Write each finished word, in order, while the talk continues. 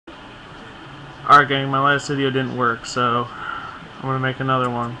Alright gang, my last video didn't work, so I'm gonna make another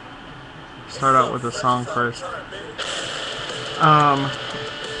one. Start out with a song first.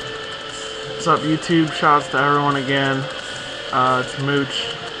 What's up YouTube? Shouts to everyone again. It's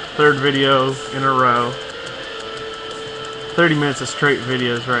Mooch. Third video in a row. 30 minutes of straight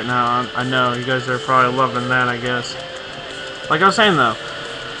videos right now. I know, you guys are probably loving that, I guess. Like I was saying though,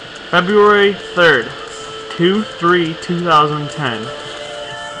 February 3rd, 2/3/2010.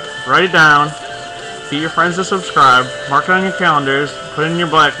 Write it down. Get your friends to subscribe. Mark it on your calendars. Put it in your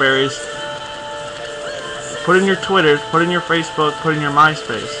Blackberries. Put it in your Twitters. Put it in your Facebook. Put it in your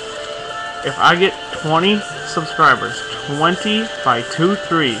MySpace. If I get 20 subscribers, 20 by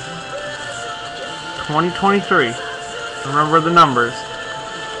 2/3/2023, remember the numbers,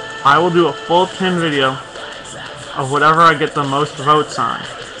 I will do a full 10 video of whatever I get the most votes on.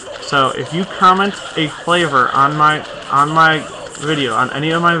 So if you comment a flavor on my video, on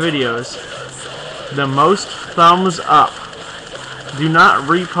any of my videos, the most thumbs up, do not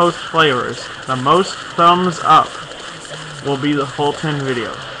repost flavors, the most thumbs up will be the full 10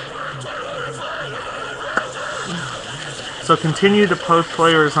 video. So continue to post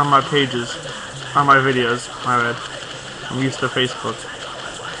flavors on my pages, on my videos, my bad, I'm used to Facebook.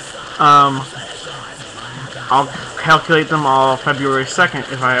 I'll calculate them all February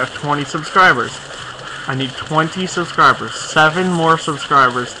 2nd if I have 20 subscribers. I need 20 subscribers, 7 more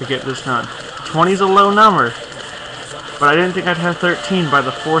subscribers to get this done. 20 is a low number, but I didn't think I'd have 13 by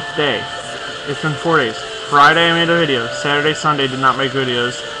the 4th day. It's been 4 days. Friday I made a video. Saturday, Sunday did not make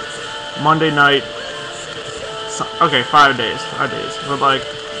videos. Monday night, okay, 5 days, but like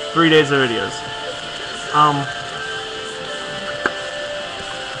 3 days of videos.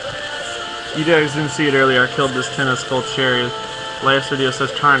 You guys didn't see it earlier. I killed this tin of skull cherry. Last video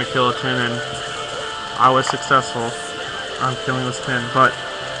says trying to kill a tin, and I was successful on killing this tin. But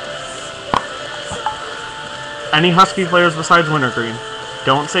any husky flavors besides wintergreen.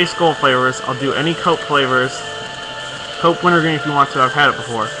 Don't say skull flavors. I'll do any cope flavors. Cope wintergreen if you want to. I've had it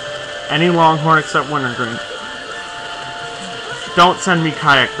before. Any longhorn except wintergreen. Don't send me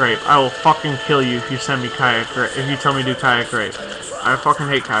kayak grape. I will fucking kill you if you send me kayak grape. If you tell me to do kayak grape. I fucking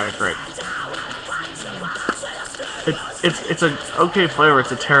hate kayak grape. It's a okay flavor.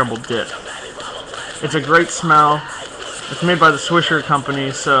 It's a terrible dip. It's a great smell. It's made by the Swisher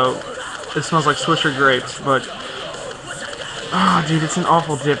company, so it smells like Swisher grapes, but oh dude, it's an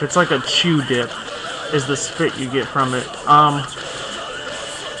awful dip. It's like a chew dip is the spit you get from it.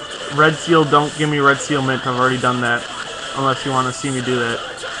 Red Seal, don't give me Red Seal mint. I've already done that, unless you want to see me do that.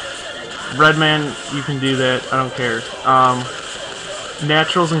 Red Man, you can do that. I don't care.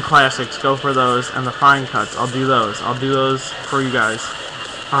 Naturals and classics, go for those, and the fine cuts, I'll do those. I'll do those for you guys.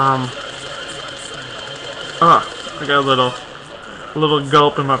 I got a little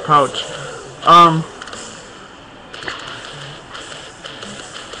gulp in my pouch. I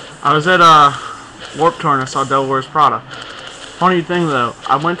was at Warped Tour and I saw Wears Prada. Funny thing though,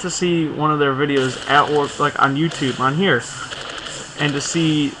 I went to see one of their videos at Warped, like on YouTube, on here, and to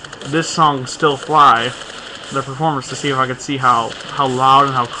see this song Still Fly, the performance, to see if I could see how loud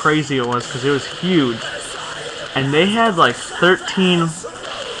and how crazy it was, because it was huge. And they had like 13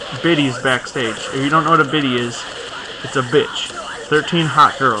 biddies backstage. If you don't know what a biddy is, it's a bitch. 13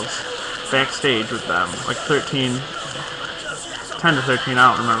 hot girls backstage with them. Like 13, 10 to 13,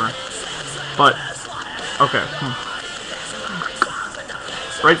 I don't remember. But, okay.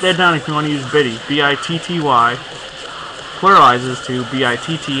 Write that down if you want to use biddy. B-I-T-T-Y. Pluralizes to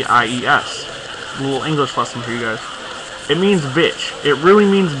B-I-T-T-I-E-S. A little English lesson for you guys. It means bitch. It really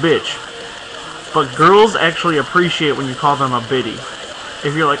means bitch. But girls actually appreciate when you call them a biddy.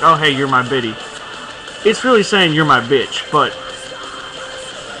 If you're like, oh hey, you're my biddy. It's really saying you're my bitch, but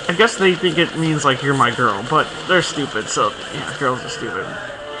I guess they think it means like you're my girl, but they're stupid, so yeah, girls are stupid.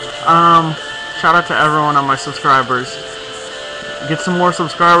 Shout out to everyone on my subscribers. Get some more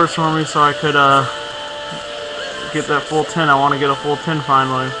subscribers for me so I could get that full 10. I want to get a full 10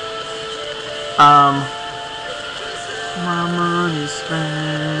 finally. My money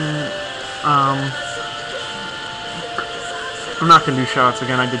spent. I'm not gonna do shoutouts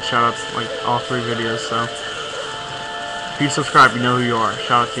again. I did shoutouts like all 3 videos, so if you subscribe, you know who you are.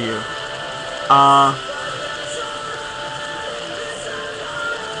 Shout out to you.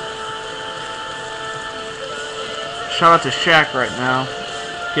 Shout out to Shaq right now,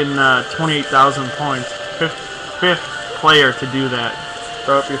 getting 28,000 points. Fifth player to do that.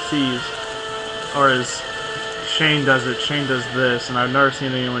 Throw up your C's, or as Shane does it. Shane does this, and I've never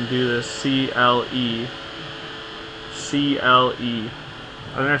seen anyone do this. C-L-E. C-L-E.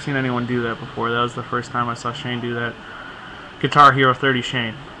 I've never seen anyone do that before. That was the first time I saw Shane do that. Guitar Hero 30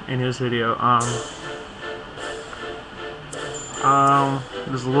 Shane. in his video.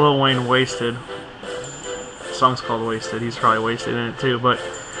 This Lil Wayne-Wasted. The song's called Wasted. He's probably wasted in it too, but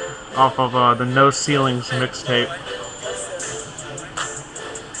off of the No Ceilings mixtape.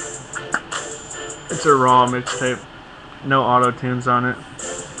 It's a raw mixtape. No auto-tunes on it.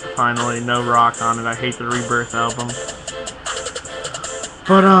 Finally, no rock on it. I hate the Rebirth album.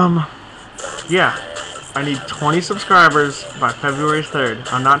 But, yeah. I need 20 subscribers by February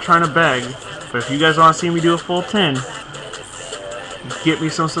 3rd. I'm not trying to beg, but if you guys want to see me do a full 10, get me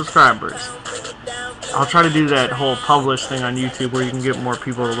some subscribers. I'll try to do that whole publish thing on YouTube where you can get more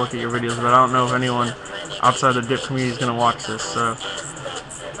people to look at your videos, but I don't know if anyone outside the dip community is going to watch this, so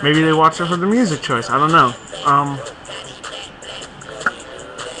maybe they watch it for the music choice. I don't know.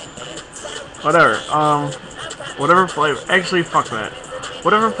 Whatever. Whatever flavor. Actually, fuck that.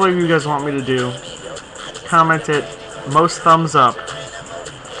 Whatever flavor you guys want me to do, comment it. Most thumbs up.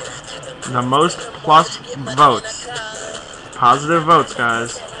 The most plus votes. Positive votes,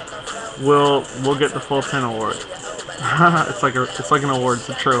 guys. We'll get the full 10 award. it's like an award. It's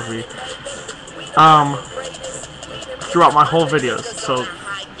a trophy. Throughout my whole videos. So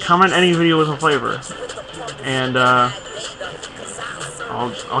comment any video with a flavor, and I'll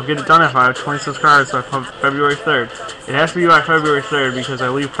get it done if I have 20 subscribers by February 3rd. It has to be by February 3rd because I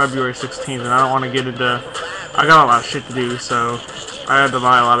leave February 16th, and I don't want to get into. I got a lot of shit to do, so I had to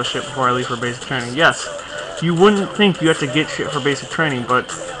buy a lot of shit before I leave for basic training. Yes, you wouldn't think you have to get shit for basic training,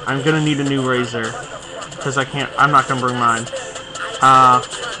 but I'm gonna need a new razor because I'm not gonna bring mine.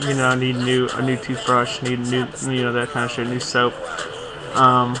 You know, need a new toothbrush, need new, that kind of shit, new soap.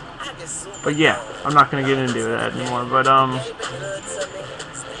 But yeah, I'm not gonna get into that anymore. But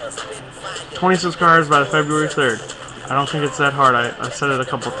 20 subscribers by February 3rd. I don't think it's that hard. I said it a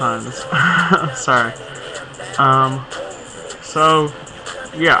couple times. Sorry. So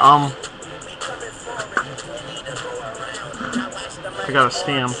yeah. I got a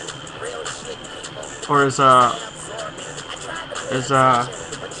stamp. Or is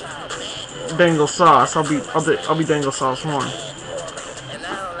dangle sauce. I'll be dangle sauce one.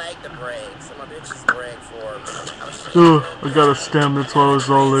 I got a stem, that's why I was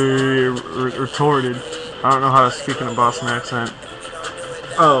all retorted. I don't know how to speak in a Boston accent.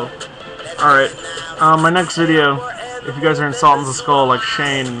 Oh, alright. My next video, if you guys are insulting the skull like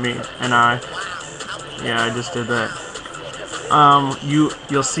Shane and me and I. Yeah, I just did that.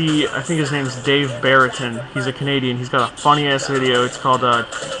 You'll see, I think his name's Dave Barrington. He's a Canadian. He's got a funny ass video. It's called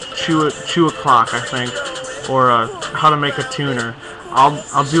Chew O'Clock, I think, or How to Make a Tuner.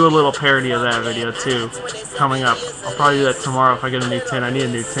 I'll do a little parody of that video too, coming up. I'll probably do that tomorrow if I get a new tin. I need a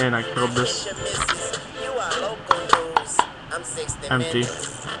new tin. I killed this. Empty.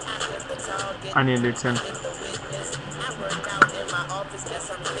 I need a new tin.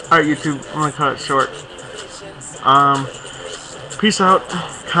 Alright, YouTube, I'm gonna cut it short. Peace out.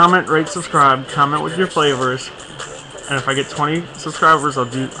 Comment, rate, subscribe. Comment with your flavors. And if I get 20 subscribers, I'll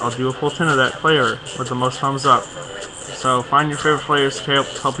do a full 10 of that flavor with the most thumbs up. So find your favorite flavors,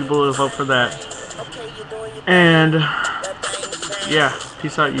 tell people to vote for that. And yeah,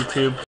 peace out, YouTube.